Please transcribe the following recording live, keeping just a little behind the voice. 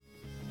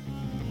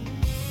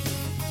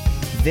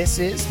This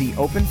is the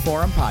Open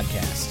Forum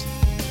Podcast.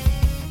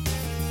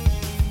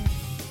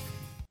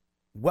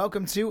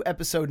 Welcome to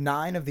episode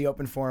 9 of the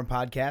Open Forum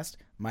Podcast.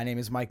 My name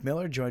is Mike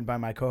Miller, joined by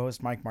my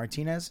co-host Mike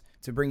Martinez,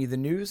 to bring you the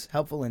news,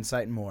 helpful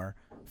insight, and more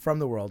from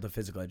the world of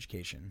physical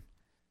education.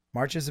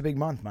 March is a big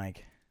month,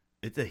 Mike.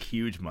 It's a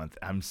huge month.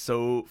 I'm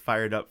so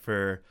fired up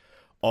for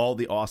all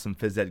the awesome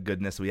phys ed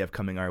goodness we have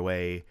coming our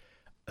way.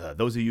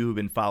 Those of you who've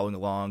been following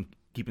along,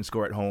 keeping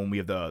score at home, we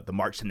have the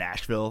March to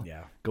Nashville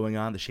going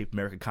on, the Shape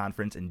America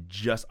Conference in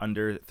just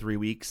under 3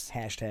 weeks.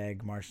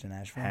 Hashtag March to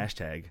Nashville.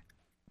 Hashtag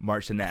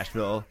March to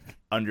Nashville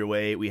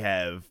underway. We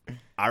have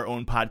our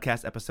own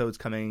podcast episodes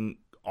coming,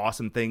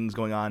 awesome things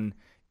going on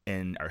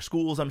in our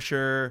schools, I'm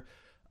sure.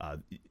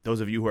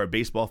 Those of you who are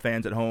baseball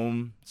fans at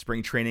home,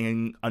 spring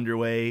training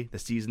underway. The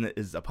season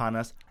is upon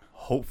us.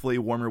 Hopefully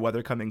warmer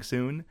weather coming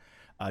soon.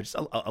 Just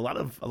a lot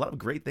of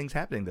great things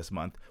happening this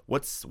month.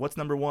 What's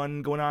number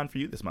one going on for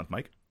you this month,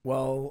 Mike?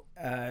 Well,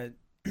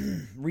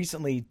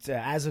 recently,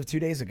 as of 2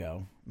 days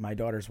ago, my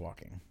daughter's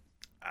walking.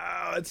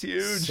 Oh, that's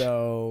huge.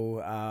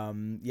 So,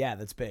 yeah,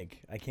 that's big.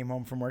 I came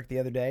home from work the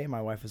other day.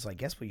 My wife was like,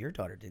 guess what your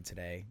daughter did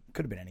today?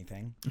 Could have been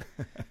anything.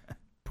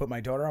 Put my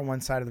daughter on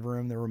one side of the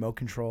room, the remote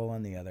control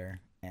on the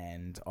other,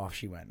 and off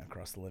she went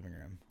across the living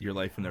room. Your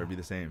life will never be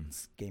the same.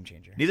 It's a game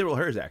changer. Neither will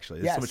hers,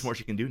 actually. There's so much more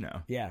she can do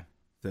now. Yeah.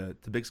 The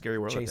big scary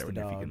world Chase out there.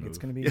 The dog. If you can move.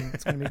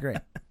 It's gonna be great.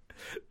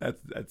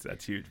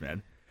 That's huge,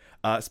 man.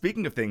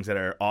 Speaking of things that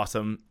are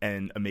awesome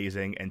and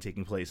amazing and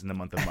taking place in the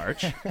month of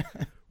March,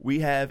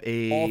 we have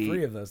all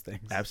three of those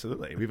things.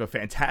 Absolutely. We have a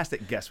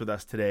fantastic guest with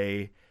us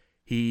today.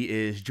 He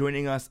is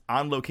joining us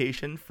on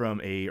location from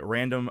a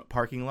random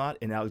parking lot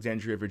in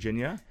Alexandria,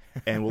 Virginia,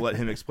 and we'll let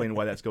him explain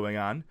why that's going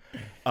on.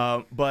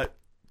 But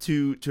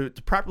to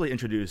properly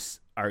introduce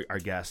our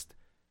guest,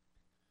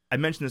 I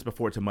mentioned this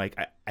before to Mike.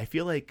 I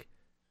feel like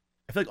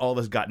all of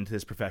us got into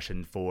this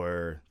profession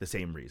for the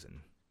same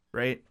reason,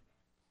 right?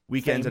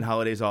 Weekends and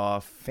holidays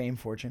off. Fame,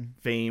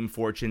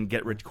 fortune,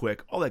 get rich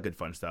quick, all that good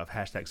fun stuff.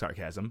 Hashtag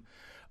sarcasm.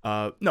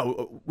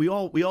 No, we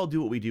all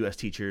do what we do as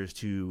teachers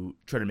to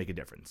try to make a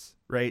difference,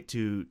 right?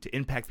 To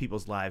impact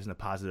people's lives in a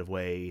positive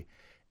way,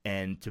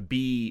 and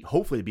to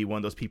hopefully be one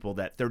of those people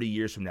that 30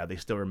 years from now they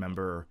still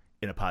remember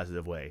in a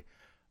positive way.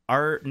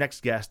 Our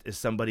next guest is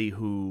somebody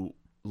who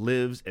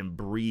lives and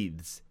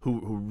breathes,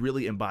 who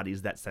really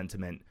embodies that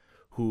sentiment,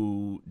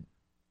 who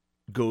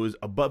goes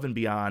above and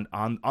beyond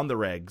on the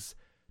regs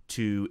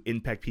to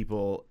impact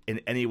people in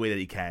any way that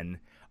he can.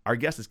 Our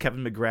guest is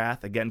Kevin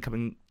McGrath, again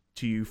coming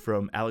to you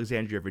from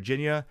Alexandria,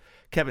 Virginia.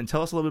 Kevin,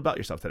 tell us a little bit about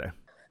yourself today.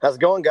 How's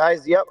it going,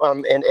 guys? Yep,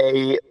 I'm in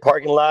a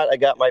parking lot. I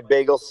got my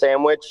bagel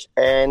sandwich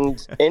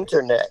and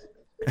internet.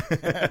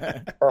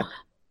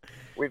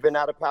 We've been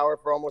out of power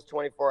for almost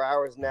 24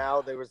 hours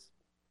now. There was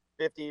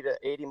 50 to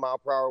 80 mile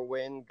per hour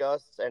wind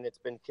gusts, and it's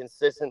been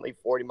consistently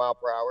 40 mile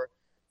per hour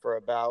for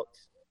about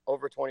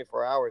over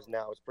 24 hours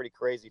now. It's pretty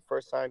crazy.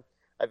 First time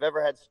I've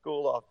ever had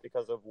school off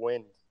because of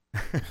wind.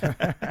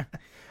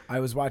 I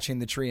was watching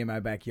the tree in my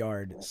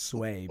backyard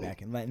sway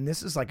back and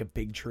this is like a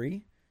big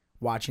tree,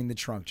 watching the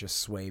trunk just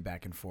sway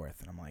back and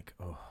forth, and I'm like,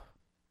 oh,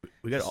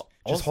 we got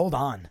just hold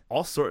on.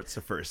 All sorts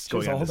of firsts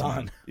going on this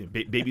month.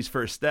 Baby's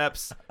first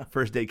steps,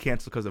 first day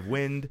canceled because of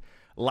wind.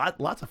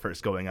 Lots of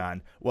firsts going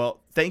on.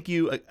 Well, thank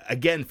you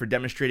again for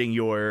demonstrating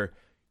your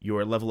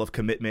level of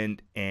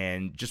commitment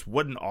and just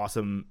what an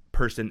awesome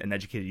person and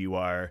educator you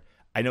are.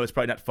 I know it's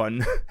probably not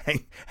fun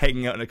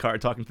hanging out in a car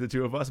talking to the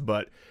two of us,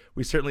 but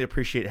we certainly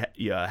appreciate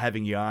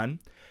having you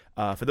on.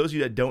 For those of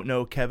you that don't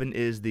know, Kevin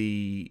is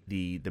the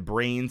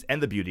brains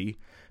and the beauty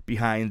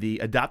behind the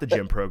Adopt a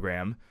Gym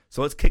program.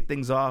 So let's kick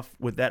things off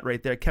with that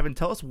right there. Kevin,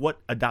 tell us what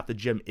Adopt a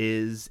Gym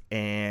is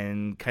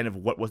and kind of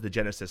what was the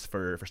genesis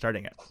for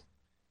starting it.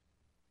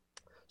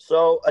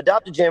 So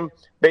Adopt a Gym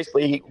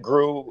basically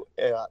grew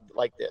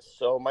like this.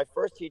 So my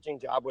first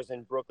teaching job was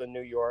in Brooklyn, New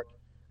York.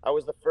 I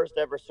was the first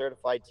ever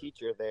certified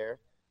teacher there.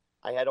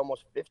 I had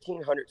almost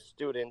 1,500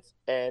 students,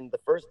 and the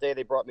first day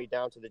they brought me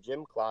down to the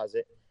gym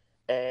closet,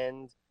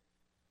 and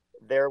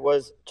there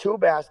was 2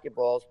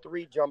 basketballs,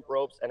 3 jump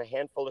ropes, and a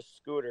handful of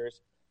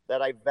scooters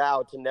that I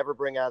vowed to never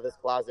bring out of this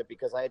closet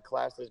because I had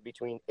classes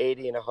between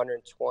 80 and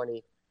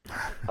 120 at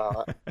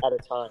a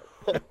time.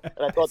 And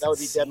I thought that would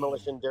be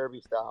Demolition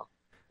Derby style.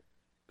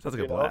 Sounds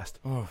like a blast.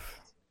 Oh.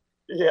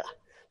 Yeah.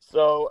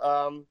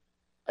 So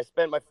I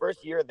spent my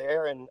first year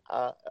there, and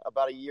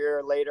about a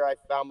year later, I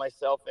found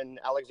myself in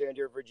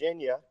Alexandria,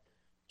 Virginia,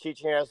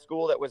 teaching at a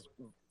school that was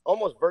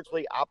almost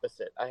virtually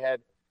opposite. I had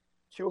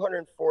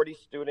 240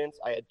 students.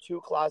 I had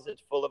 2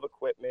 closets full of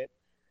equipment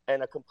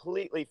and a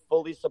completely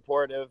fully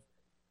supportive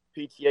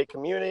PTA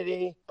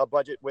community, a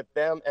budget with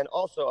them, and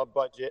also a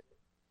budget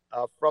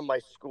from my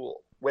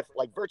school with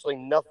like virtually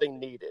nothing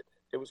needed.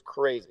 It was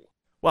crazy.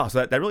 Wow.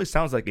 So that really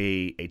sounds like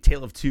a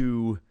tale of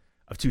two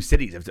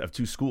cities, of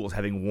 2 schools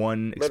having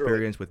one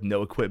experience with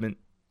no equipment,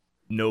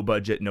 no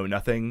budget, no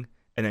nothing,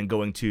 and then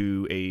going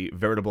to a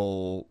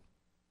veritable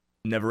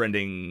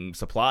never-ending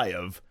supply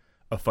of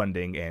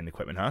funding and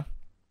equipment, huh?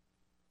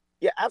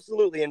 Yeah,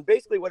 absolutely. And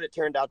basically what it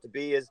turned out to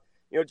be is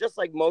just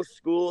like most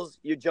schools,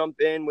 you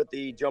jump in with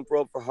the jump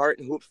rope for heart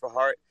and hoops for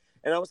heart.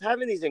 And I was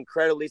having these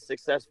incredibly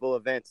successful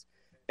events.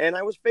 And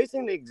I was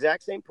facing the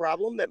exact same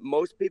problem that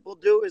most people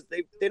do is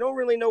they don't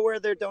really know where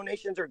their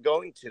donations are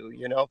going to,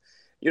 You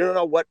don't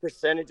know what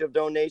percentage of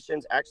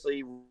donations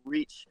actually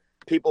reach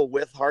people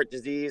with heart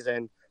disease,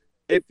 and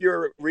if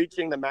you're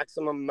reaching the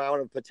maximum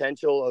amount of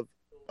potential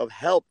of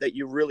help that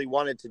you really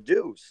wanted to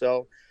do.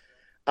 So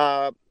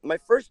my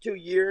first 2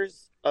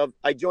 years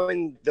I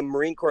joined the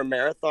Marine Corps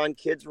Marathon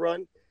Kids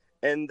Run,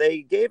 and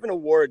they gave an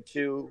award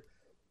to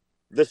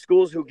the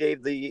schools who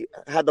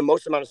had the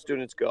most amount of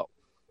students go.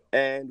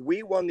 And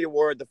we won the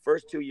award the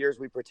first 2 years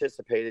we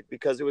participated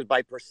because it was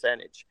by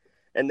percentage.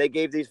 And they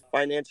gave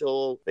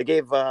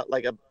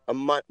like a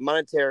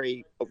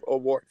monetary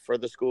award for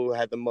the school who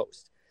had the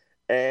most.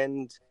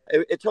 And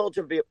it totaled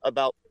to be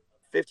about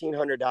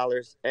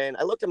 $1,500. And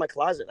I looked at my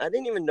closet. I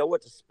didn't even know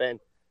what to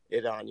spend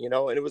it on,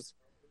 and it was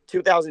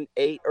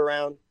 2008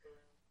 around.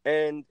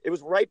 And it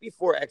was right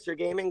before extra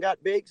gaming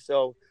got big.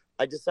 So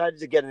I decided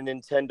to get a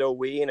Nintendo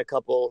Wii and a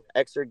couple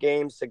extra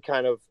games to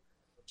kind of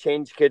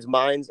change kids'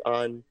 minds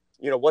on,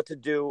 what to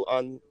do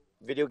on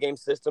video game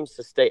systems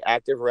to stay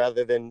active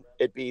rather than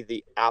it be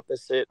the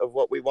opposite of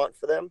what we want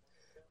for them.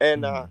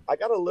 And I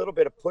got a little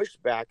bit of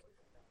pushback,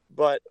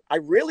 but I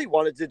really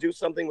wanted to do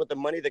something with the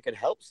money that could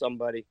help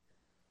somebody.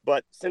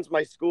 But since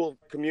my school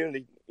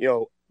community,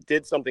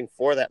 did something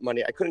for that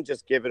money, I couldn't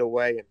just give it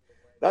away. And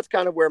that's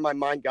kind of where my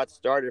mind got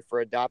started for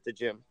Adopt a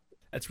Gym.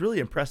 That's really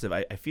impressive.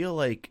 I feel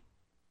like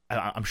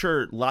I'm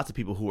sure lots of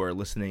people who are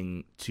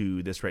listening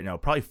to this right now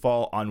probably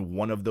fall on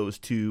one of those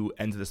two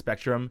ends of the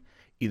spectrum.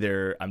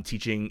 Either I'm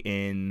teaching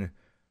in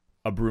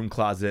a broom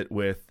closet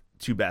with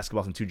 2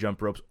 basketballs and 2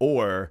 jump ropes,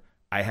 or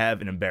I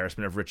have an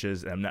embarrassment of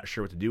riches and I'm not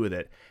sure what to do with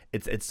it.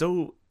 It's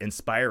so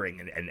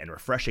inspiring and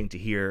refreshing to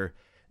hear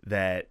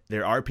that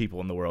there are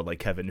people in the world like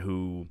Kevin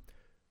who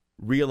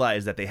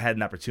realize that they had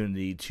an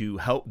opportunity to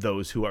help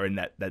those who are in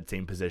that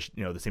same position,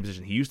 the same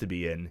position he used to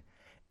be in,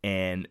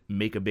 and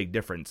make a big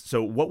difference.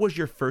 So what was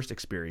your first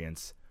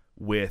experience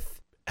with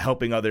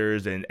helping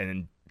others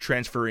and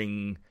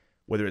transferring,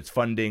 whether it's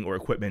funding or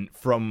equipment,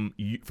 from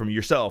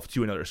yourself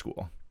to another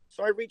school?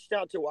 So I reached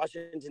out to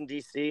Washington,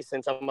 D.C.,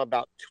 since I'm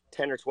about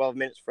 10 or 12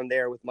 minutes from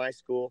there with my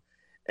school.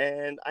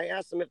 And I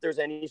asked them if there's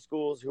any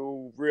schools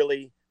who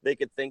really they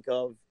could think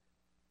of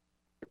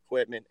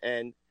equipment.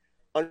 And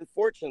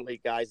unfortunately,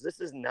 guys, this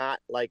is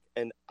not like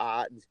an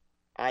odd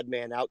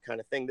man out kind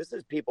of thing. This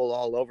is people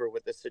all over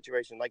with this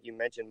situation, like you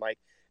mentioned, Mike.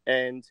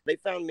 And they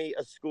found me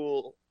a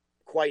school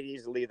quite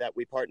easily that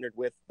we partnered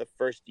with the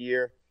first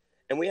year.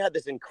 And we had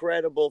this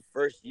incredible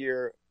first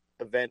year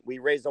event. We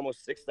raised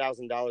almost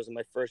 $6,000 in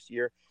my first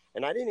year.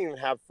 And I didn't even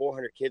have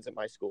 400 kids at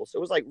my school. So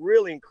it was like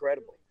really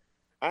incredible.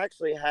 I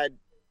actually had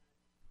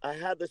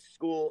the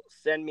school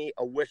send me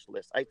a wish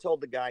list. I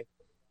told the guy,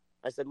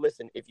 I said,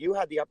 listen, if you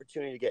had the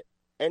opportunity to get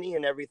any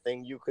and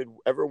everything you could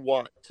ever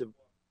want to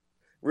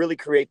really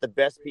create the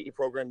best PE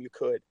program you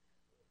could,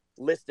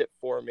 list it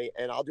for me,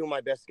 and I'll do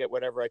my best to get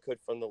whatever I could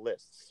from the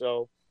list.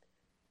 So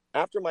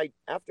after my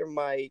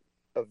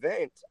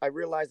event, I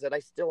realized that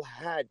I still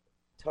had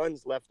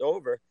tons left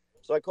over.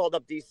 So I called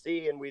up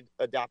DC and we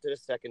adopted a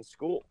second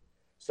school.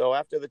 So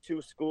after the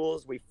 2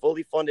 schools, we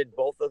fully funded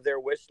both of their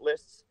wish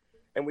lists.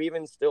 And we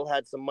even still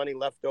had some money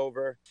left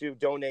over to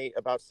donate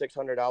about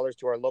 $600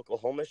 to our local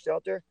homeless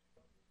shelter.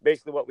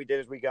 Basically what we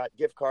did is we got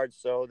gift cards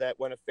so that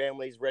when a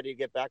family's ready to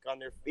get back on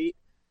their feet,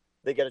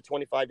 they get a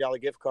 $25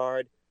 gift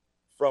card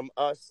from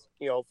us,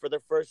 for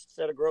their first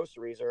set of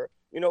groceries or,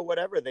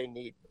 whatever they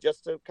need,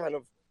 just to kind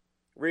of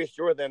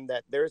reassure them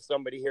that there's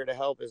somebody here to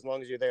help as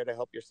long as you're there to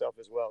help yourself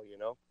as well,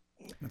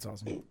 That's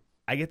awesome.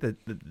 I get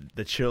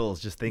the chills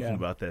just thinking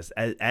about this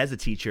as a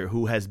teacher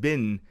who has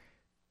been,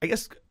 I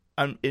guess,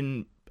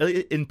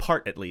 in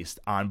part at least,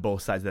 on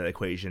both sides of that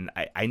equation.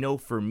 I know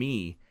for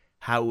me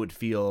how it would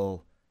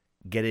feel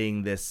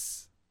getting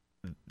this,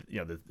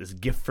 this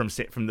gift from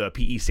the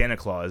PE Santa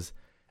Claus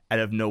out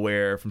of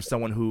nowhere from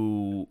someone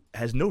who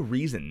has no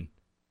reason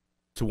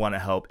to want to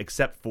help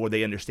except for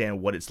they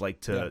understand what it's like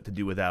to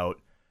do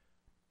without.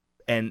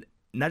 And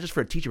not just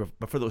for a teacher,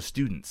 but for those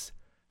students,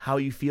 how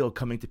you feel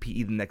coming to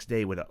PE the next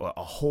day with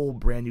a whole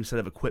brand new set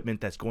of equipment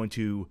that's going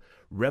to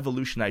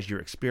revolutionize your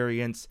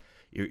experience.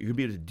 You're going to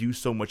be able to do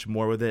so much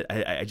more with it.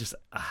 I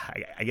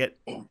get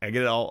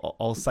it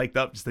all psyched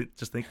up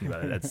just thinking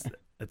about it.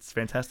 That's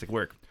fantastic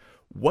work.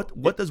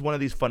 What does one of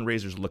these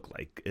fundraisers look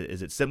like?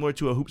 Is it similar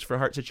to a Hoops for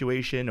Heart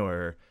situation,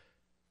 or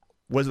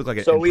what does it look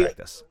like in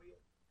practice?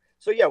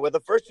 So yeah, with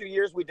the first 2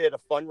 years, we did a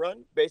fun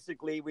run.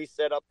 Basically, we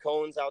set up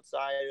cones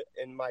outside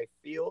in my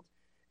field,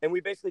 and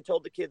we basically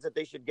told the kids that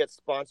they should get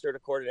sponsored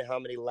according to how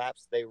many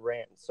laps they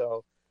ran.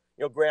 So,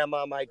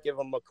 grandma might give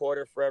them a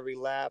quarter for every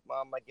lap,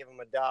 mom might give them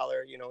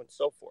 $1, and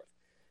so forth.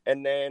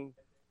 And then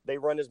they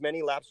run as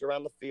many laps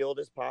around the field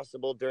as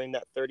possible during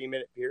that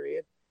 30-minute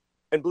period.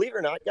 And believe it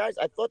or not, guys,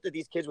 I thought that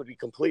these kids would be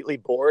completely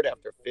bored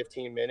after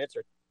 15 minutes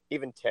or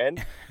even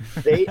 10.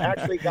 They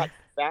actually got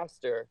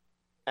faster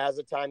as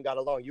the time got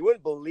along. You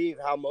wouldn't believe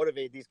how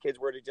motivated these kids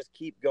were to just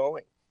keep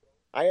going.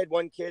 I had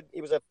one kid,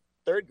 he was a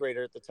third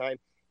grader at the time.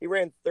 He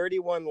ran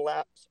 31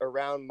 laps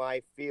around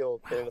my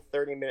field in a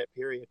 30-minute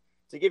period.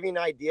 To give you an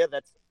idea,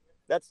 that's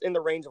in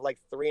the range of like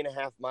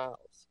 3.5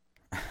 miles.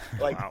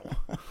 Like, Wow.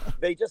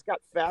 they just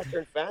got faster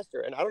and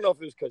faster. And I don't know if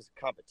it was because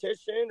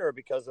competition or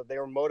because they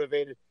were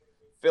motivated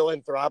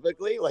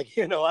philanthropically. Like,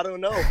 I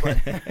don't know.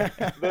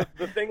 But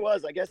the thing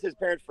was, I guess his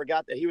parents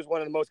forgot that he was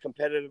one of the most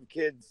competitive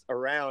kids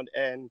around.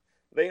 And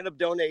they ended up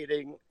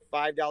donating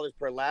 $5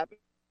 per lap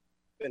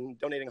and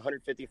donating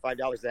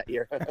 $155 that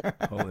year.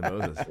 Holy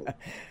Moses.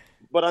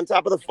 But on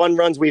top of the fun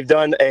runs, we've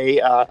done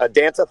a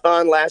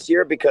dance-a-thon last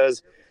year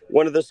because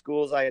one of the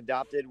schools I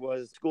adopted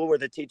was a school where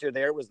the teacher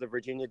there was the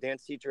Virginia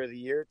Dance Teacher of the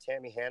Year,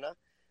 Tammy Hanna.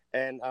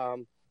 And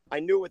I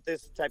knew with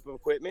this type of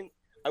equipment,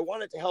 I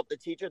wanted to help the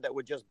teacher that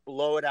would just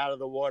blow it out of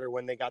the water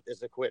when they got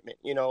this equipment.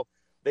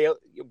 They'll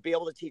be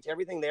able to teach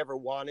everything they ever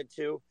wanted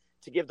to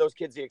give those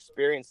kids the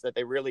experience that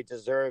they really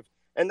deserve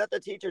and that the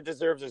teacher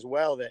deserves as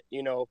well, that,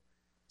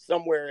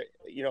 somewhere,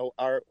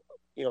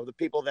 the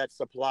people that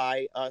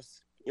supply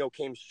us,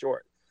 came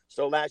short.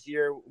 So last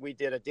year we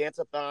did a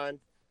dance-a-thon.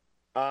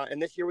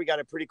 And this year we got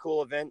a pretty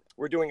cool event.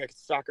 We're doing a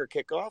soccer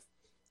kickoff.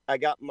 I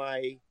got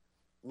my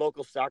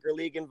local soccer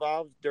league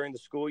involved during the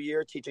school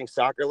year teaching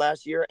soccer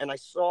last year, and I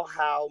saw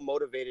how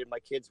motivated my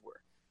kids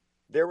were.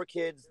 There were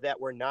kids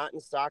that were not in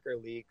soccer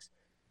leagues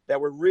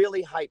that were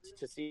really hyped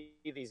to see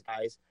these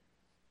guys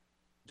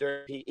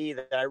during PE,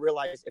 that I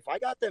realized if I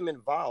got them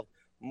involved,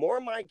 more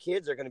of my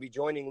kids are going to be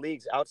joining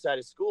leagues outside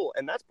of school.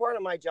 And that's part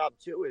of my job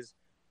too, is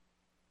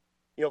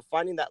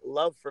finding that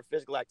love for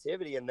physical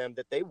activity in them,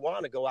 that they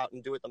want to go out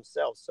and do it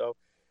themselves. So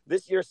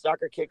this year's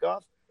soccer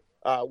kickoff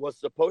was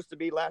supposed to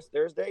be last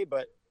Thursday,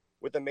 but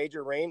with a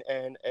major rain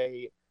and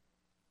a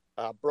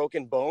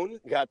broken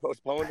bone, got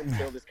postponed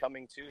until this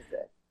coming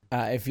Tuesday.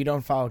 If you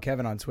don't follow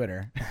Kevin on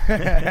Twitter,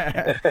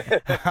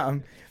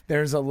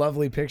 there's a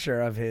lovely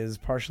picture of his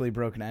partially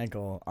broken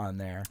ankle on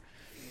there.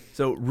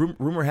 So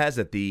rumor has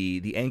it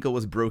the ankle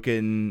was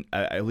broken.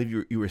 I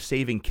believe you were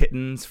saving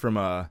kittens from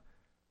a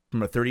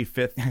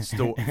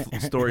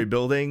 35th story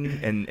building,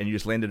 and you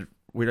just landed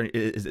weird.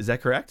 Is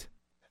that correct?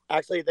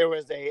 Actually, there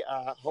was a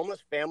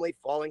homeless family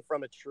falling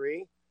from a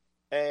tree,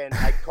 and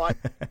I caught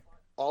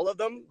all of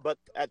them. But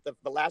at the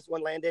last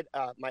one landed,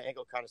 my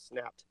ankle kind of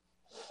snapped.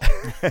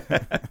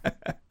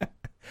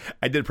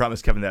 I did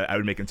promise Kevin that I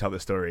would make him tell the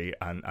story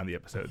on the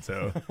episode,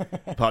 so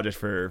apologize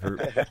for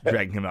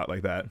dragging him out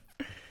like that.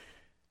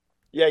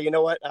 Yeah, you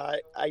know what? I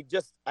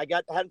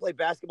hadn't played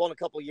basketball in a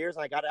couple of years,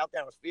 and I got out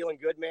there. I was feeling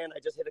good, man. I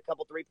just hit a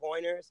couple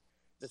 3-pointers,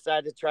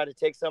 decided to try to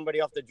take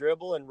somebody off the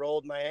dribble, and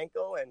rolled my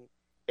ankle. And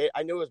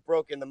I knew it was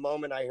broken the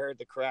moment I heard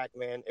the crack,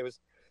 man. It was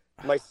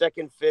my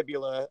second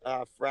fibula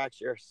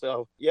fracture.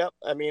 So, yep.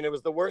 I mean, it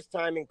was the worst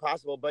timing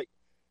possible, but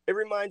it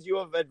reminds you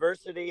of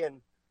adversity.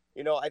 And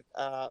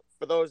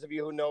for those of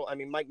you who know, I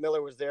mean, Mike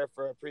Miller was there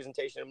for a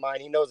presentation of mine.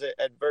 He knows that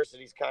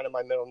adversity is kind of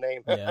my middle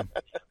name. Yeah.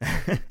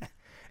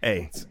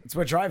 Hey, it's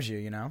what drives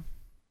you,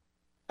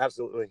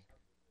 Absolutely.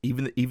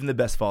 Even the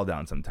best fall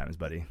down sometimes,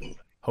 buddy.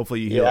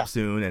 Hopefully you heal up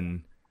soon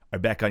and are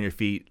back on your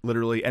feet,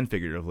 literally and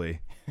figuratively,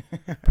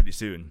 pretty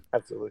soon.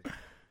 Absolutely.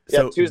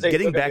 So Tuesday,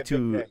 getting back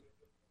to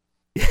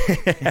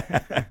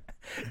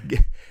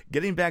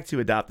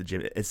Adopt a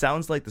Gym, it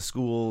sounds like the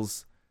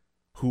schools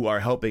who are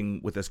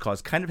helping with this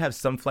cause kind of have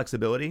some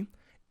flexibility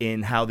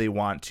in how they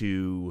want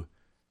to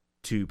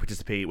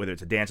participate, whether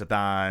it's a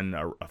dance-a-thon,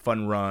 a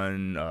fun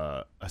run,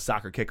 a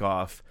soccer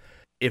kickoff.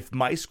 If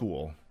my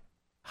school,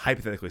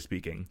 hypothetically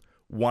speaking,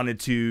 wanted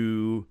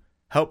to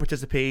help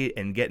participate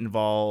and get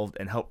involved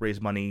and help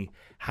raise money,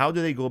 how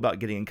do they go about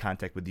getting in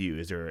contact with you?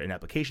 Is there an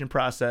application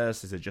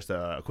process? Is it just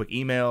a quick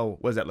email?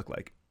 What does that look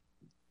like?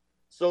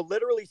 So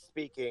literally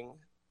speaking,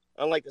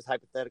 unlike this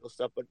hypothetical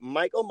stuff, but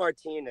Michael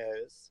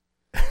Martinez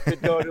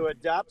could go to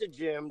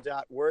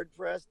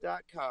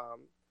adoptagym.wordpress.com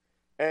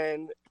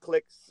and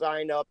click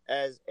sign up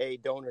as a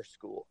donor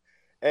school.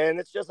 And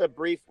it's just a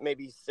brief,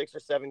 maybe 6 or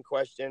 7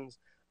 questions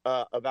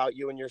about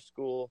you and your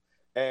school.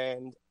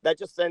 And that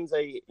just sends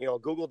a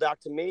Google Doc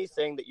to me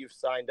saying that you've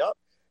signed up.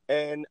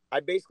 And I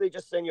basically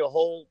just send you a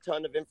whole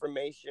ton of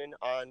information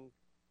on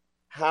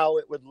how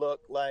it would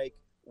look like,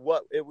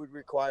 what it would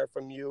require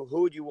from you,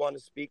 who would you want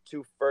to speak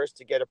to first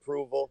to get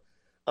approval.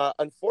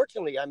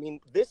 Unfortunately, I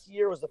mean, this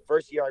year was the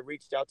first year I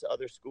reached out to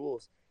other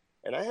schools.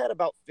 And I had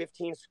about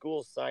 15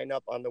 schools sign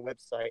up on the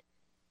website.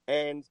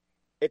 And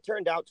it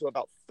turned out to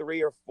about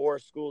 3 or 4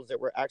 schools that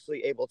were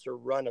actually able to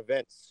run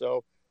events.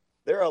 So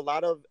there are a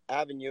lot of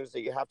avenues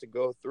that you have to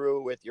go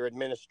through with your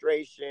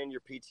administration,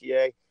 your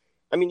PTA.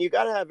 I mean, you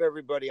got to have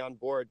everybody on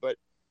board. But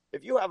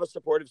if you have a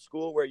supportive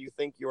school where you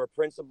think your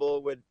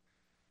principal would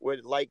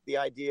like the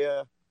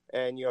idea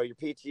and, your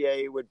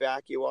PTA would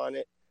back you on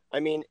it, I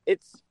mean,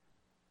 it's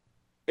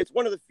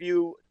one of the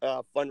few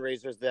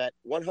fundraisers that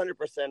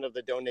 100% of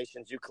the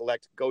donations you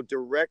collect go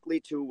directly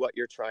to what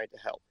you're trying to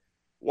help.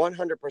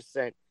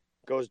 100%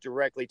 goes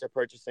directly to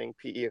purchasing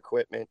PE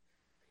equipment,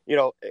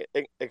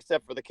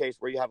 except for the case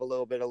where you have a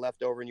little bit of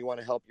leftover and you want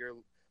to help your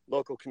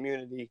local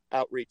community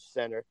outreach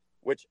center.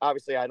 which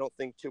obviously I don't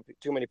think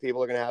too many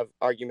people are going to have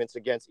arguments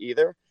against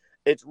either.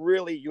 It's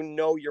really,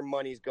 your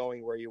money's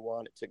going where you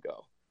want it to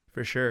go.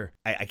 For sure.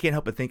 I can't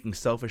help but thinking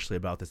selfishly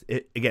about this.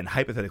 Again,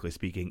 hypothetically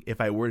speaking, if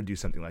I were to do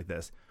something like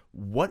this,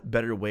 what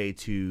better way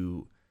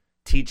to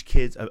teach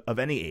kids of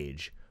any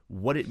age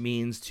what it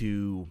means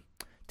to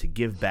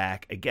give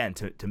back, again,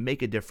 to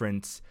make a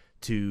difference,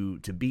 to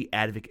be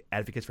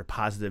advocates for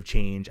positive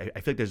change.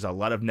 I feel like there's a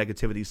lot of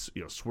negativity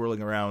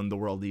swirling around the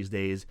world these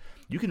days.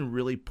 You can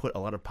really put a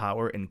lot of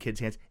power in kids'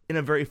 hands in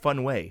a very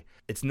fun way.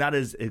 It's not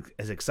as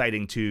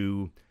exciting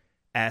to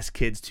ask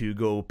kids to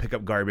go pick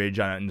up garbage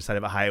on the side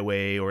of a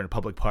highway or in a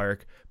public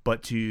park,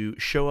 but to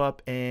show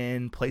up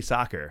and play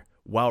soccer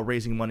while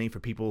raising money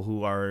for people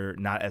who are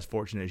not as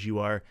fortunate as you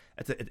are.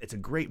 It's a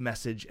great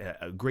message,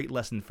 a great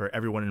lesson for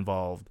everyone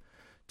involved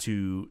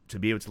to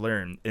be able to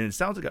learn. And it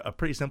sounds like a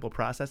pretty simple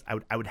process.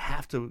 I would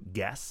have to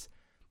guess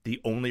the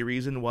only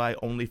reason why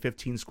only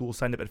 15 schools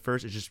signed up at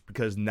first is just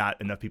because not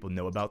enough people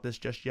know about this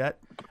just yet.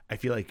 I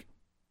feel like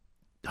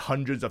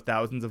hundreds of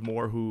thousands of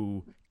more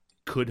who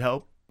could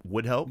help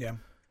would help. Yeah.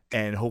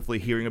 And hopefully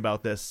hearing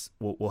about this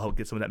will help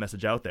get some of that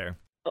message out there.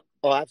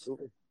 Oh,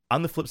 absolutely.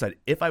 On the flip side,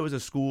 if I was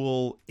a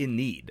school in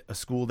need, a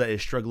school that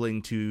is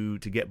struggling to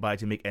get by,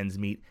 to make ends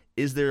meet,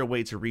 is there a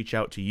way to reach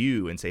out to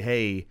you and say,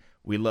 hey,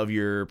 we love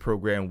your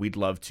program, we'd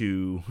love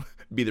to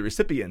be the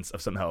recipients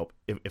of some help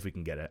if we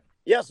can get it?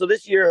 Yeah, so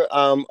this year,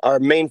 our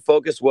main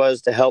focus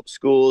was to help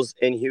schools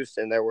in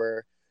Houston that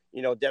were,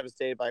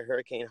 devastated by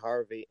Hurricane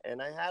Harvey.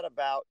 And I had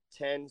about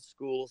 10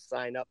 schools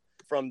sign up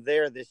from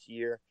there this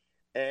year.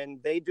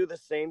 And they do the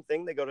same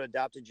thing. They go to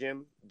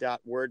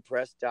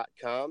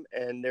adoptagym.wordpress.com,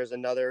 and there's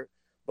another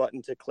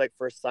button to click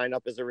for sign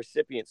up as a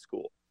recipient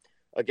school.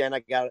 Again,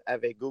 I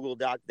have a Google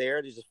Doc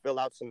there to just fill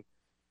out some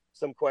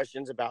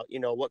questions about,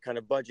 what kind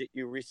of budget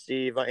you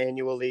receive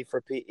annually for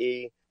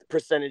PE,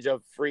 percentage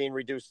of free and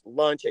reduced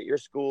lunch at your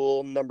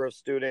school, number of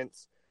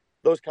students,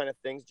 those kind of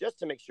things, just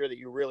to make sure that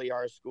you really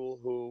are a school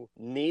who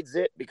needs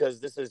it, because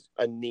this is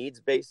a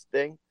needs-based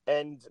thing.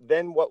 And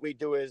then what we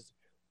do is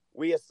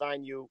we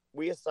assign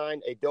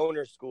a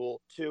donor school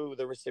to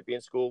the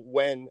recipient school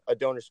when a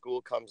donor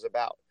school comes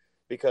about,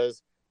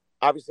 because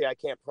obviously I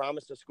can't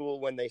promise a school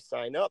when they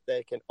sign up that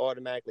it can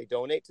automatically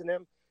donate to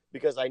them,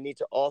 because I need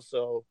to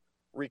also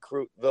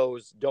recruit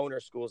those donor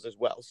schools as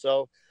well.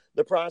 So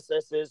the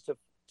process is to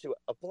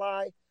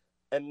apply,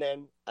 and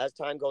then as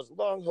time goes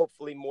along,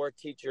 hopefully more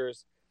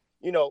teachers,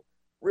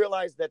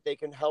 realize that they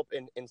can help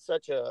in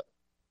such an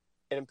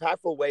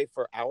impactful way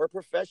for our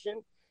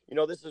profession.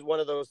 This is one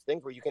of those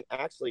things where you can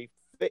actually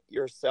fit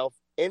yourself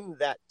in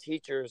that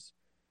teacher's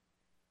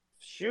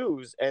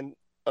shoes and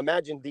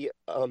imagine the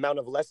amount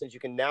of lessons you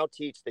can now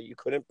teach that you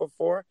couldn't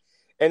before.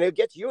 And it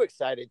gets you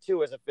excited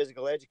too, as a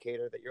physical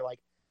educator, that you're like,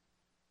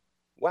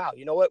 wow,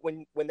 you know what?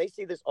 When they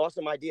see this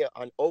awesome idea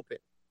on Open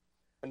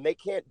and they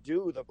can't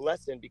do the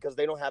lesson because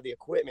they don't have the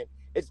equipment,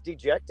 it's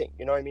dejecting.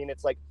 You know what I mean?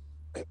 It's like,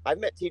 I've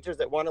met teachers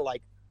that want to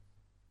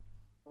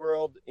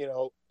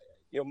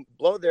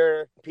blow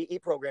their PE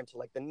program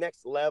to the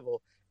next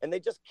level, and they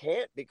just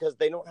can't because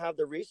they don't have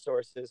the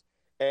resources.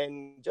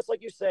 And just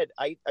like you said,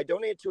 I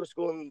donated to a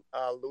school in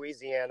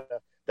Louisiana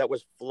that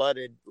was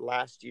flooded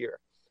last year,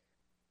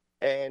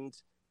 and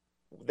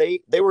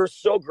they were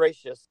so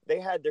gracious.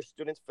 They had their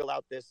students fill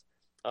out this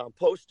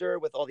poster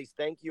with all these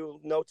thank you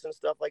notes and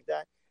stuff like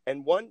that.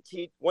 And one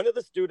of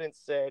the students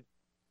said,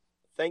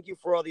 "Thank you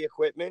for all the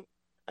equipment.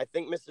 I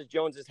think Mrs.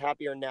 Jones is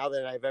happier now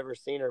than I've ever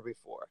seen her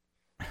before."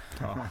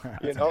 Oh,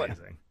 that's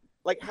amazing.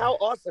 How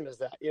awesome is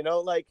that? We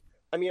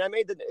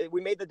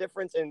made the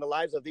difference in the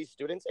lives of these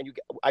students, and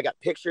I got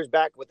pictures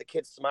back with the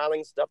kids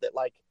smiling, stuff that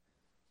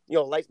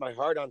lights my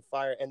heart on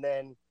fire. And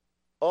then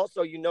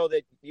also,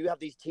 that you have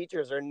these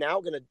teachers that are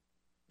now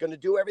gonna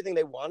do everything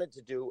they wanted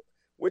to do,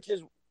 which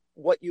is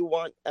what you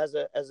want as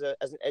an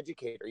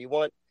educator. You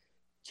want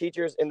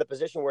teachers in the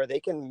position where they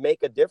can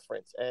make a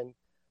difference. And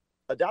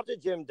Adopt a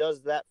Gym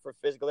does that for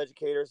physical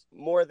educators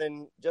more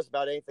than just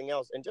about anything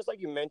else. And just like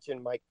you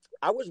mentioned, Mike,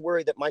 I was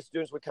worried that my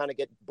students would kind of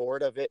get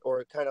bored of it,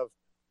 or kind of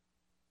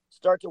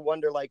start to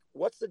wonder,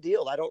 what's the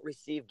deal? I don't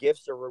receive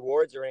gifts or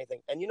rewards or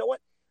anything. And you know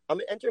what?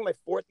 I'm entering my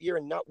 4th year,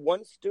 and not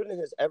one student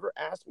has ever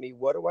asked me,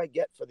 what do I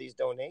get for these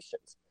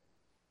donations?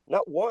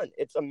 Not one.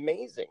 It's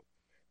amazing.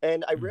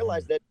 And I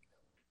realized that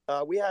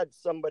we had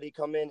somebody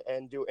come in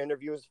and do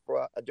interviews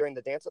during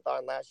the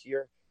dance-a-thon last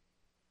year.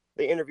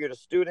 They interviewed a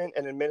student,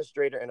 an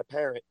administrator, and a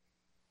parent.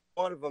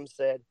 One of them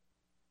said,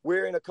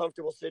 we're in a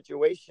comfortable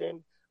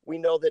situation. We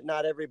know that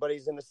not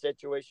everybody's in the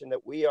situation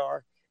that we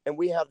are, and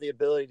we have the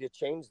ability to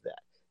change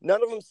that.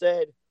 None of them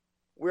said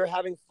we're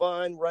having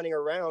fun running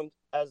around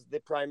as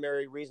the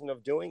primary reason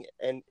of doing it.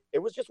 And it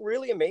was just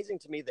really amazing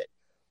to me that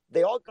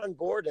they all got on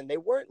board, and they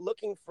weren't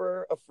looking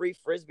for a free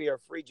Frisbee or a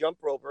free jump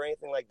rope or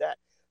anything like that.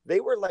 They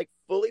were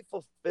fully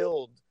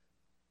fulfilled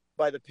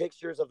by the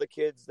pictures of the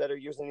kids that are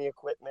using the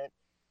equipment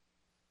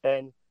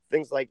and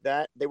things like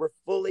that. They were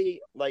fully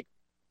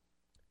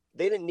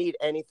they didn't need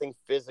anything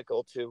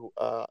physical to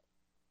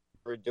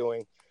for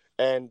doing.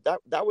 And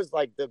that was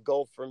the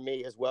goal for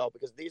me as well,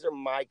 because these are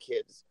my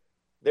kids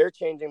they're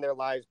changing their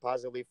lives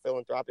positively,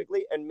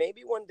 philanthropically, and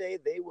maybe one day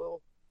they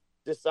will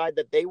decide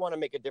that they want to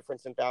make a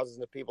difference in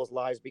thousands of people's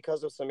lives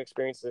because of some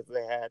experiences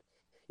they had,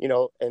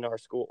 in our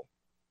school.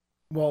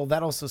 Well,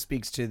 that also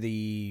speaks to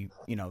the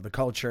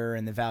culture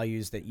and the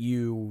values that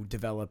you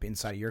develop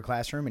inside of your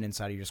classroom and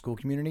inside of your school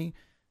community.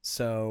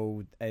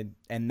 So,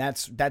 and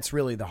that's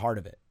really the heart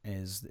of it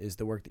is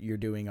the work that you're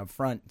doing up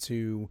front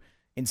to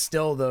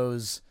instill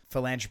those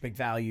philanthropic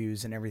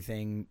values and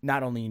everything,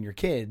 not only in your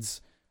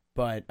kids,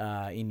 but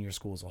in your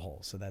school as a whole.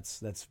 So that's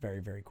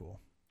very, very cool.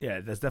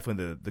 Yeah, that's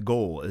definitely the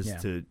goal is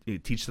to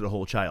teach to the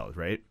whole child,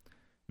 right?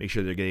 Make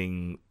sure they're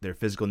getting their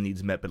physical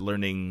needs met, but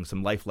learning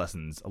some life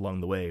lessons along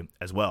the way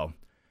as well.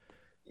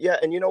 Yeah,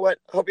 and you know what?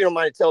 I hope you don't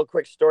mind to tell a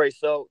quick story.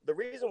 So the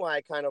reason why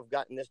I kind of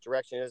got in this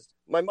direction is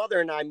my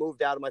mother and I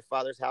moved out of my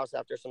father's house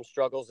after some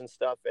struggles and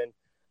stuff. And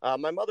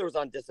my mother was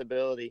on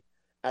disability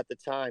at the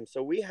time.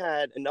 So we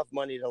had enough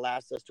money to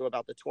last us to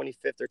about the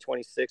 25th or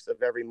 26th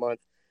of every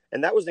month.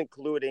 And that was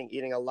including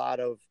eating a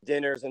lot of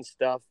dinners and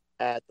stuff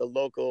at the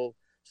local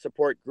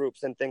support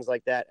groups and things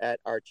like that at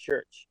our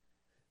church.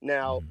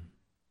 Now,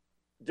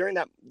 during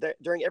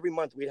every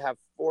month, we'd have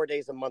 4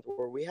 days a month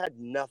where we had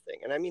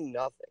nothing. And I mean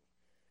nothing.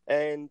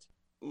 And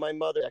my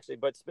mother actually,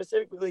 but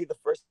specifically the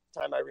first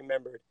time I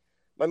remembered,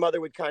 my mother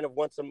would kind of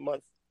once a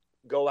month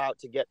go out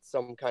to get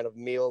some kind of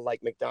meal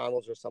like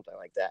McDonald's or something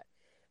like that.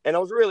 And I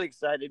was really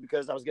excited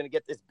because I was going to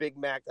get this Big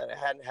Mac that I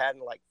hadn't had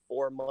in like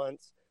 4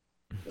 months.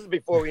 This is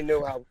before we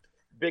knew how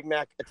Big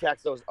Mac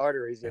attacks those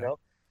arteries,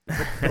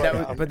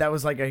 But that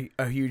was like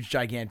a huge,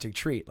 gigantic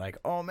treat. Like,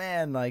 oh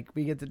man, like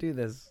we get to do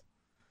this.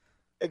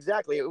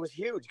 Exactly. It was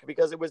huge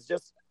because it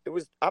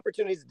was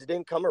opportunities that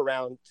didn't come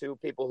around to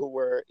people who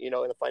were, in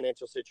the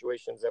financial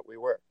situations that we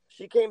were.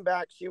 She came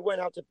back, she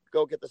went out to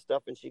go get the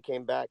stuff and she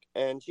came back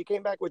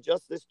with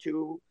just this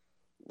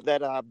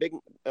big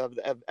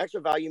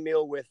extra value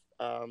meal with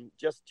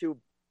just 2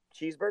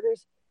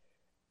 cheeseburgers.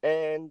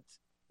 And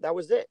that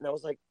was it. And I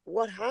was like,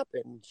 what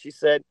happened? She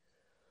said,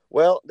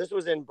 well, this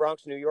was in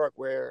Bronx, New York,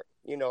 where,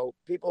 we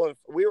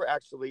were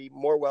actually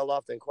more well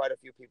off than quite a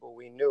few people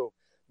we knew.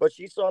 But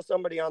she saw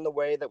somebody on the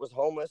way that was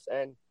homeless,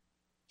 and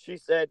she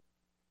said,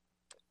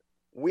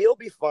 we'll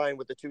be fine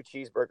with the 2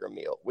 cheeseburger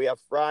meal. We have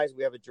fries,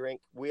 we have a drink,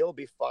 we'll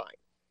be fine.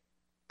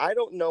 I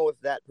don't know if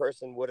that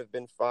person would have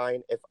been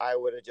fine if I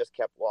would have just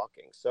kept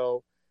walking.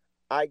 So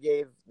I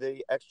gave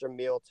the extra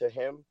meal to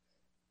him,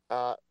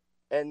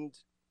 and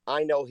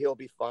I know he'll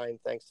be fine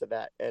thanks to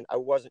that. And I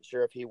wasn't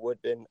sure if he would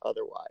have been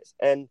otherwise.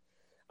 And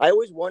I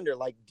always wonder,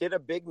 like, is a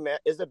Big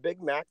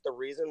Mac the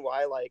reason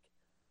why, like,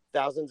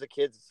 thousands of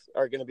kids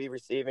are going to be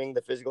receiving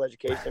the physical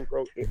education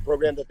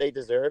program that they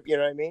deserve? You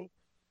know what I mean?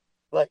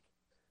 But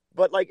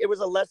it was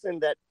a lesson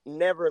that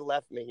never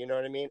left me. You know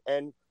what I mean?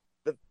 And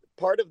the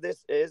part of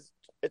this is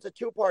it's a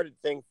 2-parted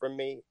thing for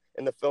me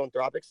in the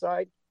philanthropic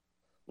side.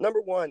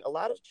 Number one, a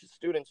lot of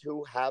students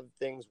who have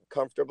things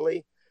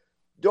comfortably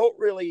don't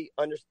really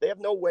understand. They have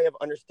no way of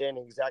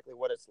understanding exactly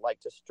what it's like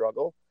to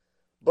struggle,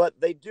 but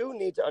they do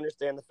need to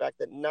understand the fact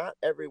that not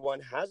everyone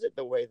has it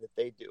the way that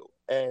they do.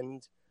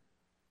 And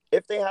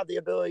if they have the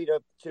ability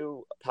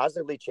to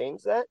positively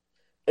change that,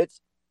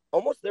 it's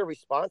almost their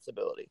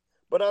responsibility.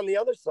 But on the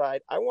other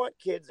side, I want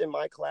kids in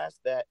my class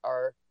that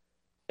are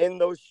in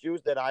those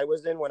shoes that I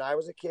was in when I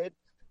was a kid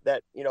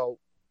that,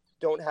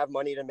 don't have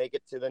money to make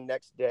it to the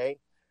next day.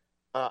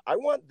 I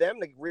want them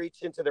to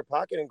reach into their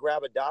pocket and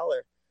grab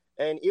 $1.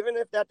 And even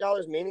if that $1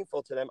 is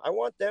meaningful to them, I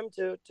want them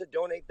to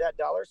donate that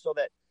 $1 so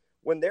that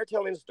when they're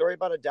telling a story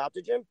about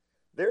Adopt-A-Gym,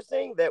 they're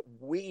saying that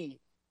we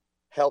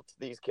helped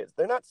these kids.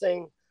 They're not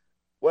saying,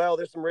 well,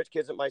 there's some rich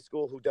kids at my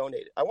school who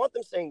donated. I want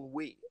them saying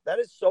we. That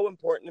is so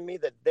important to me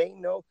that they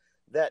know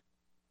that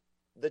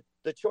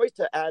the choice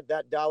to add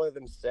that $1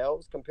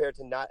 themselves compared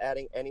to not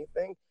adding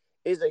anything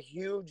is a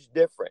huge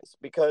difference,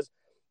 because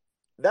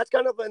that's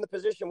kind of in the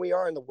position we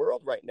are in the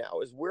world right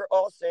now, is we're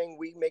all saying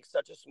we make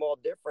such a small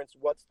difference.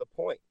 What's the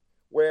point?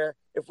 Where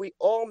if we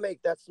all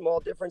make that small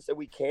difference that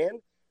we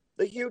can,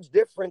 the huge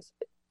difference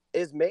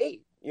is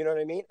made. You know what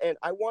I mean? And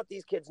I want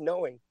these kids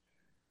knowing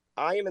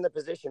I am in the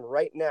position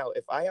right now.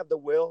 If I have the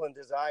will and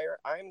desire,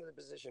 I'm in the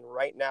position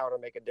right now to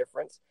make a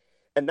difference.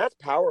 And that's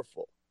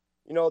powerful.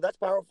 That's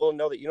powerful to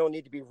know that you don't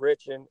need to be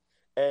rich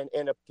and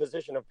in a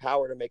position of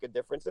power to make a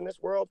difference in this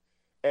world.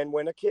 And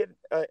when a kid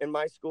in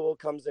my school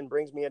comes and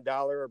brings me $1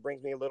 or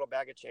brings me a little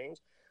bag of change,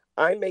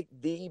 I make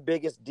the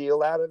biggest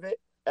deal out of it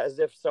as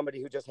if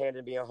somebody who just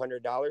handed me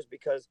 $100,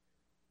 because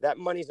that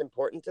money's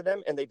important to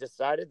them. And they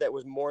decided that it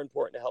was more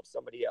important to help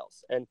somebody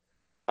else. And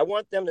I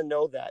want them to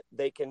know that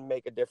they can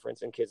make a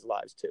difference in kids'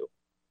 lives too.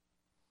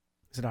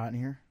 Is it hot in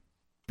here?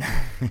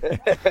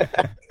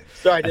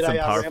 Sorry, did I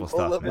powerful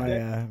stuff,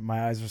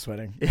 my eyes are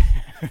sweating.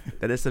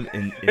 That is some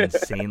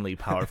insanely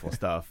powerful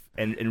stuff,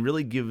 and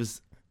really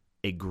gives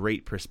a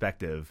great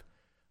perspective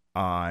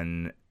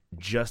on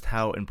just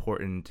how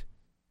important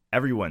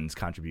everyone's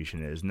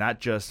contribution is, not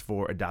just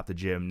for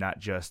Adopt-A-Gym, not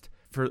just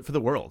for the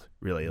world,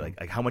 really. Mm-hmm.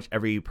 Like how much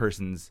every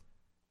person's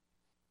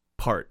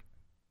part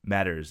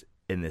matters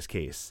in this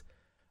case.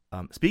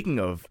 Speaking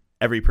of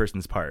every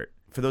person's part,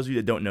 for those of you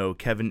that don't know,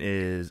 Kevin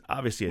is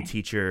obviously a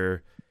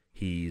teacher.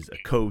 He's a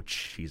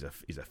coach. He's a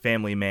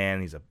family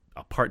man. He's a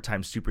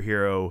part-time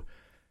superhero.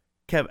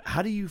 Kev,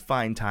 how do you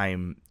find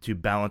time to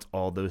balance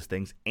all those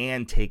things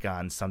and take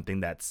on something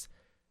that's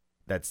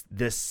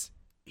this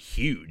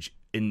huge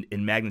in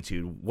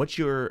magnitude? What's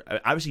your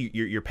obviously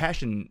your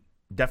passion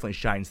definitely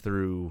shines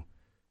through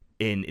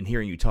in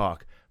hearing you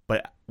talk,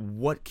 but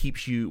what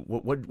keeps you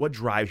what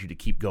drives you to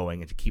keep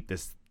going and to keep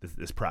this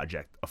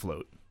project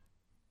afloat?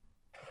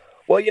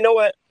 Well, you know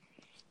what?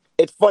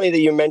 It's funny that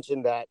you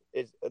mentioned that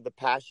is the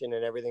passion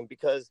and everything,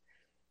 because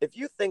if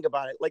you think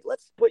about it, like,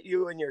 let's put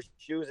you in your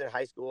shoes in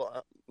high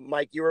school.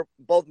 Mike, you were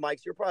both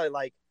Mikes. You're probably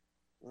like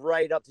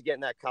right up to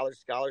getting that college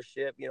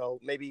scholarship,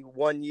 maybe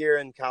 1 year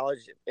in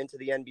college into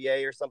the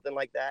NBA or something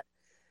like that.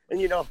 And,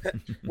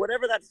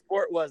 whatever that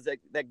sport was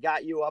that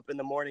got you up in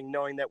the morning,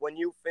 knowing that when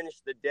you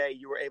finished the day,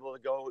 you were able to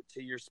go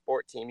to your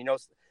sport team.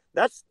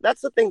 That's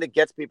the thing that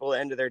gets people at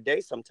the end of their day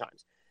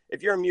sometimes.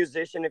 If you're a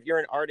musician, if you're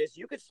an artist,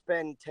 you could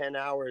spend 10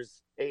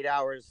 hours, 8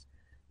 hours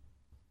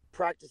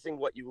practicing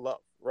what you love,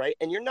 right?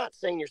 And you're not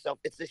saying to yourself,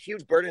 it's this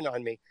huge burden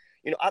on me.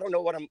 I don't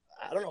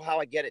know how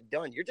I get it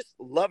done. You're just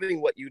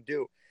loving what you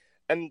do.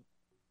 And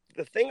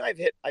the thing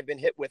I've been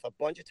hit with a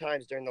bunch of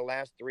times during the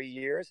last 3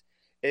 years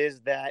is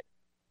that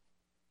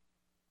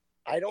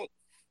I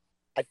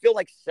feel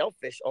like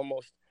selfish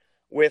almost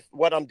with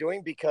what I'm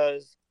doing,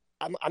 because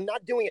I'm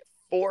not doing it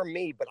for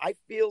me, but I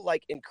feel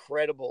like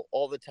incredible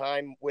all the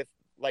time with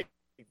like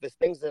the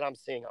things that I'm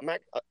seeing.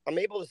 I'm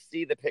able to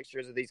see the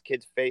pictures of these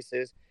kids'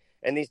 faces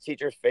and these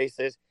teachers'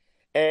 faces,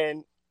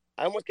 and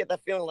I almost get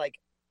that feeling like,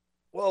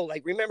 whoa,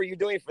 like, remember, you're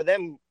doing it for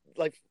them.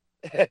 Like,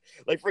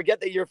 like,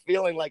 forget that you're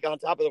feeling like on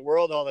top of the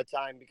world all the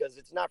time, because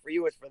it's not for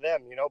you, it's for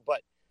them,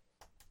 but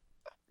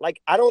like,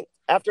 I don't,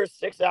 after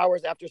 6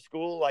 hours after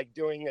school, like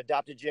doing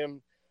Adopt a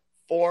Gym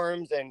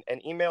forums and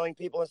emailing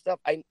people and stuff,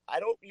 I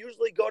don't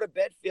usually go to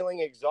bed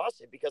feeling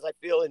exhausted, because I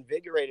feel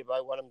invigorated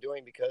by what I'm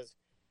doing, because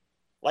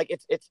like,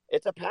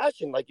 it's a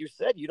passion. Like you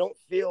said, you don't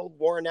feel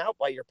worn out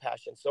by your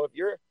passion. So if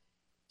you're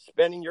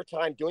spending your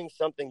time doing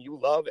something you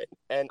love,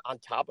 and on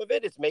top of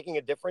it, it's making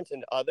a difference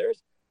in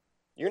others,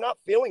 you're not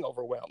feeling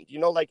overwhelmed.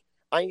 Like,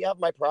 I have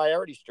my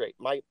priorities straight.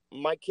 My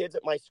kids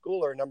at my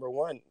school are number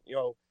one.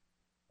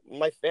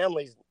 My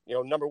family's,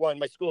 number one.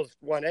 My school's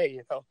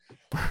 1A,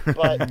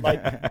 but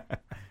like,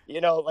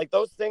 like,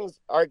 those things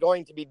are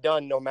going to be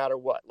done no matter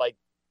what. Like,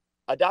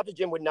 Adopt a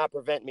Gym would not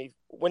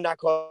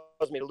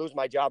cause me to lose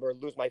my job or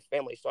lose my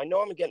family. So I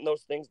know I'm getting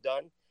those things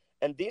done.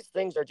 And these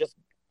things are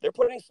they're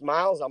putting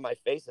smiles on my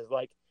faces.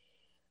 Like,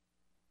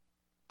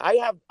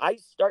 I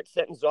start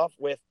sentences off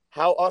with,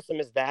 how awesome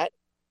is that,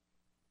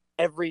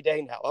 every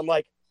day now. I'm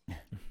like,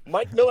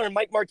 Mike Miller and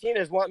Mike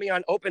Martinez want me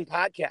on Open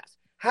Podcast.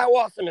 How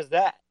awesome is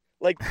that?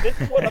 Like, this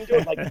is what I'm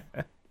doing. Like,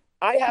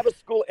 I have a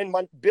school in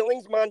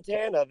Billings,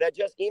 Montana that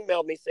just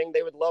emailed me saying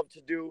they would love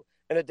to do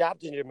an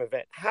Adopt a Gym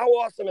event. How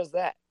awesome is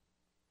that?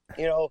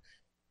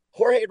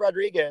 Jorge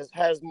Rodriguez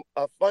has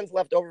funds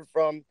left over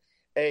from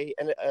an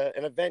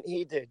event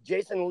he did.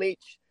 Jason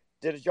Leach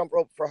did a jump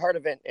rope for heart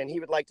event, and he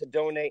would like to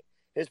donate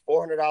his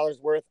 $400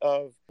 worth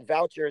of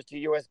vouchers to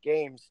U.S.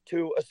 Games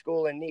to a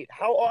school in need.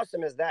 How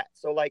awesome is that?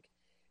 So, like,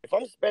 if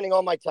I'm spending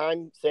all my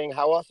time saying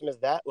how awesome is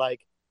that,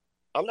 like,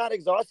 I'm not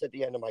exhausted at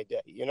the end of my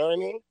day. You know what I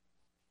mean?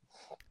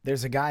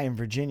 There's a guy in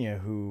Virginia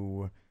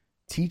who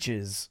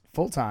teaches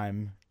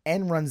full-time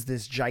and runs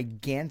this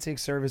gigantic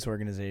service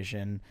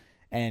organization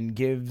and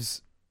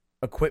gives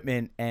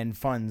equipment and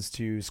funds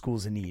to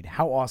schools in need.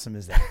 How awesome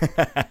is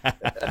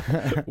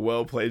that?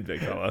 Well played, big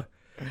fella.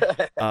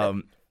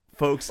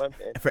 Folks,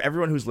 for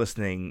everyone who's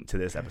listening to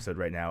this episode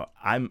right now,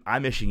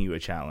 I'm issuing you a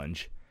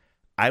challenge.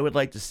 I would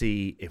like to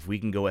see if we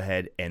can go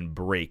ahead and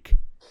break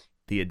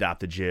the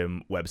Adopt a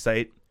Gym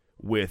website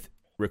with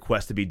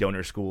requests to be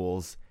donor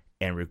schools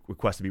and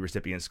requests to be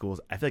recipient schools.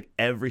 I feel like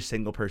every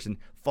single person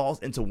falls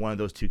into one of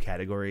those two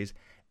categories,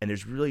 and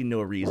there's really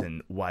no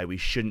reason why we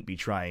shouldn't be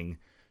trying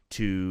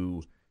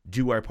to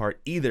do our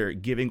part, either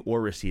giving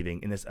or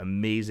receiving, in this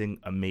amazing,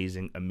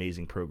 amazing,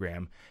 amazing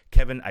program.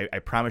 Kevin, I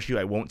promise you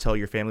I won't tell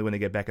your family when they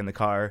get back in the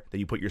car that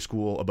you put your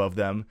school above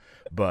them,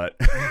 but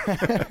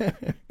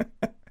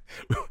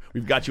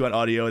we've got you on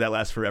audio. That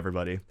lasts forever,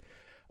 buddy.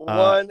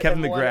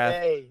 Kevin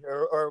McGrath,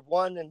 or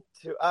 1 and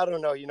 2. I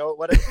don't know.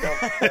 What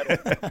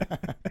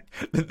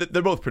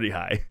they're both pretty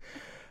high.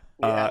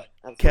 Yeah,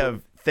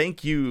 Kev,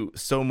 thank you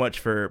so much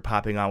for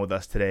popping on with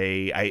us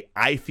today.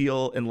 I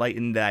feel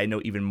enlightened that I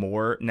know even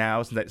more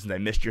now since I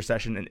missed your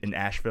session in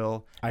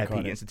Asheville at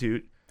Peak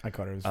Institute. I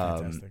caught it. It was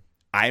fantastic.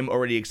 I'm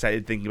already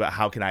excited thinking about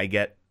how can I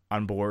get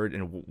on board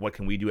and what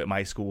can we do at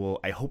my school.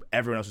 I hope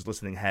everyone else who's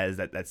listening has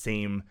that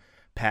same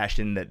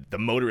passion, that the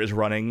motor is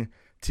running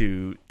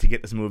to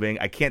get this moving.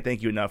 I can't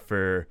thank you enough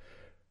for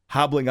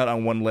hobbling out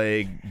on one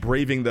leg,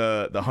 braving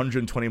the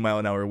 120 mile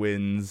an hour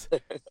winds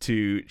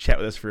to chat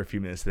with us for a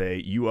few minutes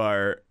today. You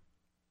are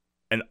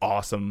an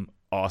awesome,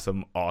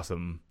 awesome,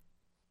 awesome,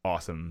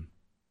 awesome,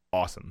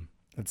 awesome.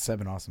 That's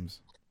 7 awesomes.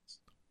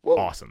 Whoa.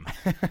 Awesome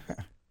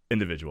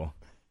individual.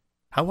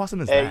 How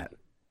awesome is that?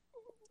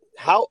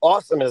 How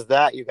awesome is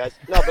that, you guys?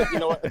 No, but you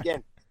know what?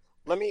 Again,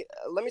 let me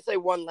say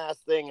one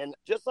last thing. And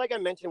just like I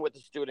mentioned with the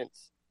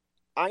students,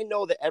 I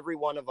know that every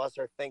one of us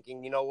are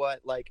thinking, you know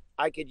what? Like,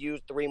 I could use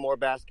 3 more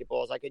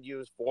basketballs. I could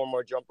use 4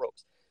 more jump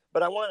ropes.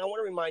 But I want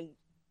to remind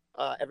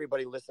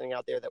everybody listening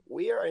out there that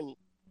we are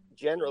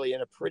generally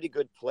in a pretty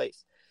good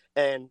place,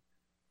 and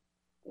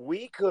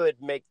we could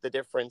make the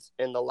difference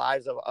in the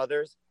lives of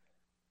others.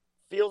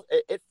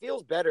 It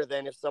feels better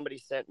than if somebody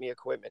sent me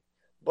equipment.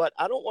 But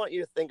I don't want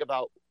you to think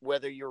about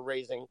whether you're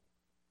raising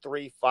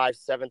 $3,000,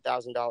 $5,000,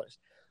 $7,000.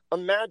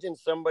 Imagine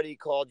somebody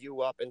called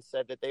you up and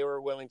said that they were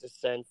willing to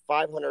send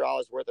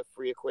 $500 worth of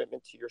free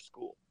equipment to your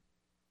school.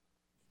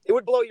 It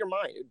would blow your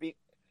mind.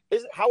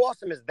 How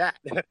awesome is that?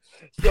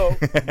 So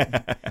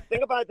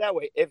think about it that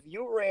way. If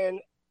you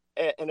ran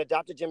an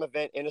Adopt a Gym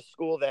event in a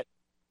school that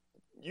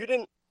you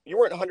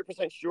weren't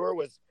 100% sure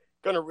was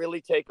going to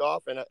really take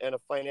off in a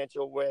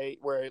financial way,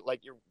 where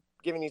like you're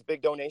giving these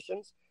big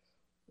donations,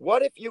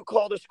 what if you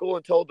called a school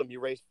and told them you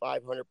raised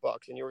 $500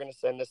 and you were going to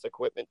send this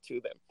equipment to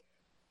them?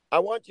 I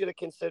want you to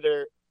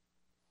consider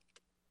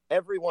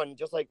everyone,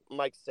 just like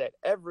Mike said,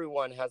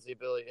 everyone has the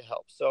ability to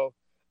help. So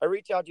I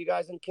reach out to you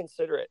guys and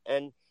consider it.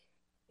 And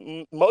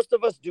most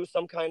of us do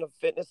some kind of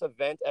fitness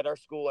event at our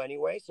school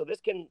anyway. So this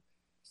can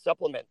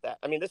supplement that.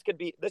 I mean, this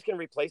can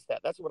replace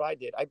that. That's what I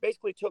did. I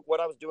basically took what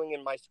I was doing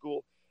in my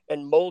school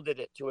and molded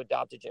it to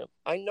Adopt a Gym.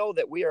 I know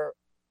that we are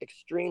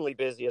extremely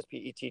busy as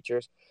PE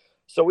teachers,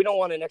 so we don't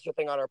want an extra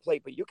thing on our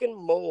plate, but you can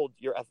mold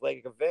your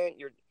athletic event,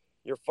 your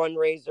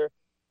fundraiser.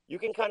 You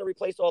can kind of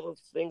replace all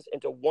those things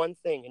into one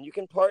thing, and you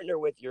can partner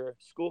with your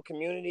school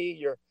community,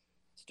 your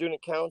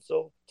student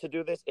council to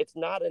do this. It's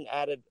not an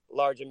added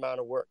large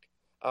amount of work.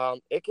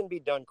 It can be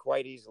done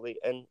quite easily.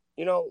 And,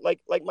 you know,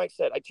 like Mike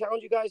said, I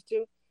challenge you guys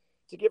to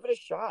give it a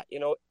shot. You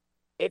know,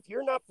 if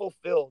you're not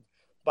fulfilled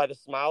by the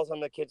smiles on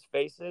the kids'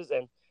 faces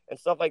and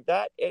stuff like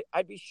that,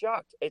 I'd be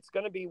shocked. It's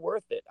going to be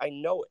worth it. I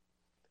know it.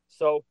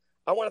 So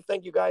I want to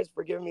thank you guys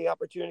for giving me the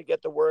opportunity to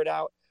get the word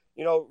out.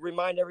 You know,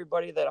 remind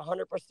everybody that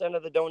 100%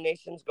 of the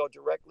donations go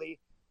directly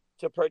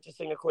to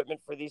purchasing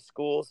equipment for these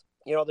schools.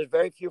 You know, there's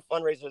very few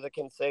fundraisers that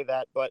can say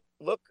that, but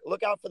look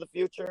out for the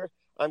future.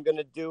 I'm going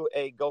to do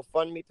a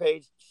GoFundMe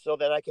page so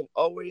that I can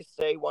always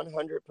say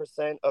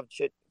 100% of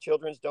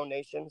children's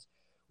donations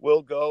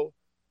will go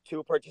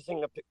to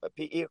purchasing a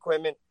PE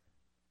equipment.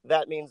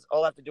 That means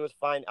all I have to do is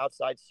find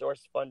outside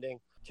source funding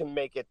to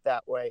make it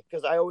that way,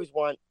 because I always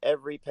want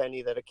every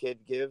penny that a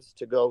kid gives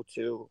to go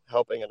to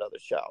helping another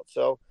child.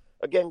 So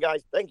again,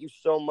 guys, thank you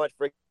so much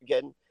for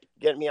getting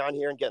me on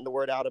here and getting the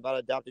word out about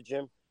Adopt a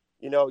Gym.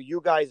 You know,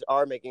 you guys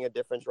are making a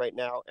difference right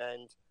now,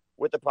 and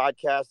with the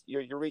podcast,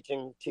 you're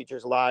reaching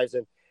teachers' lives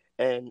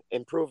and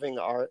improving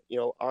our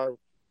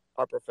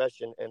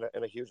profession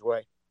in a huge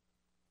way.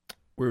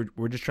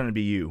 We're just trying to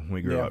be you when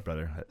we grow up,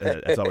 brother.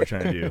 That's all we're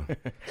trying to do.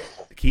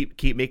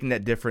 Keep making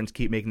that difference.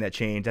 Keep making that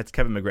change. That's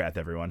Kevin McGrath,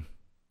 everyone.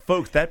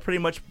 Folks, that pretty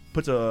much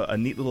puts a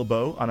neat little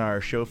bow on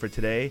our show for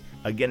today.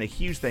 Again, a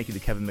huge thank you to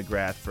Kevin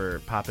McGrath for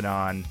popping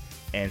on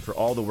and for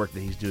all the work that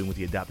he's doing with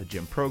the Adopt a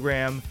Gym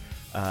program.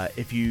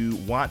 If you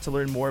want to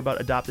learn more about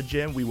Adopt a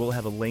Gym, we will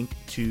have a link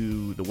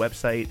to the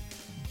website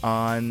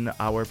on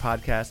our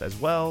podcast as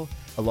well,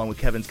 along with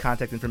Kevin's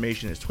contact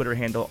information, his Twitter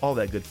handle, all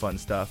that good fun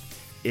stuff.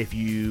 If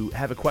you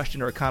have a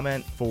question or a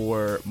comment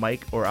for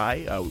Mike or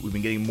I, we've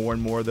been getting more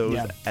and more of those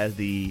as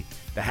the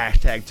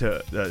hashtag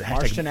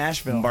March to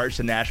Nashville. March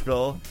to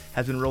Nashville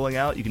has been rolling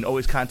out. You can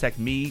always contact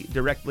me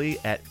directly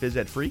at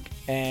PhysEdFreak.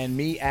 And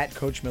me at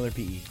Coach Miller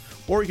PE.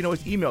 Or you can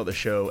always email the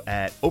show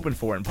at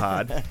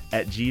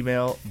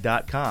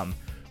openforumpod@gmail.com.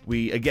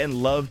 We,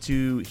 again, love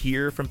to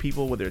hear from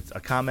people, whether it's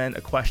a comment,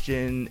 a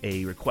question,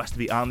 a request to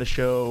be on the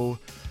show,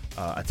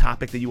 a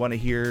topic that you want to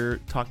hear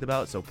talked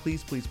about. So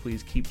please, please,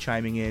 please keep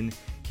chiming in,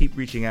 keep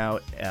reaching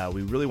out.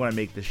 We really want to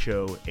make this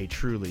show a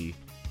truly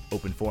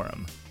open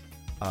forum.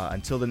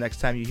 Until the next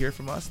time you hear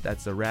from us,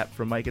 that's a wrap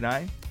from Mike and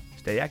I.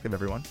 Stay active,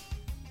 everyone.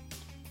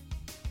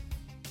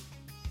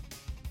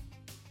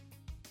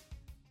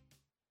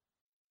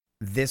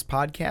 This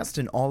podcast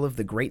and all of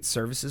the great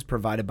services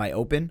provided by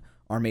Open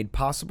are made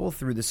possible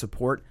through the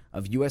support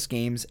of US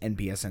Games and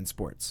BSN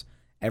Sports.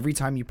 Every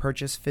time you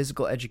purchase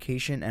physical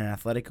education and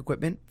athletic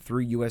equipment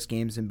through US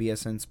Games and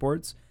BSN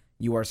Sports,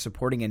 you are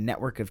supporting a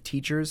network of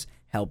teachers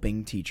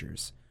helping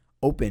teachers.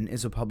 Open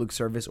is a public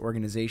service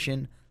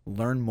organization.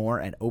 Learn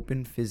more at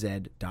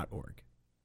openphysed.org.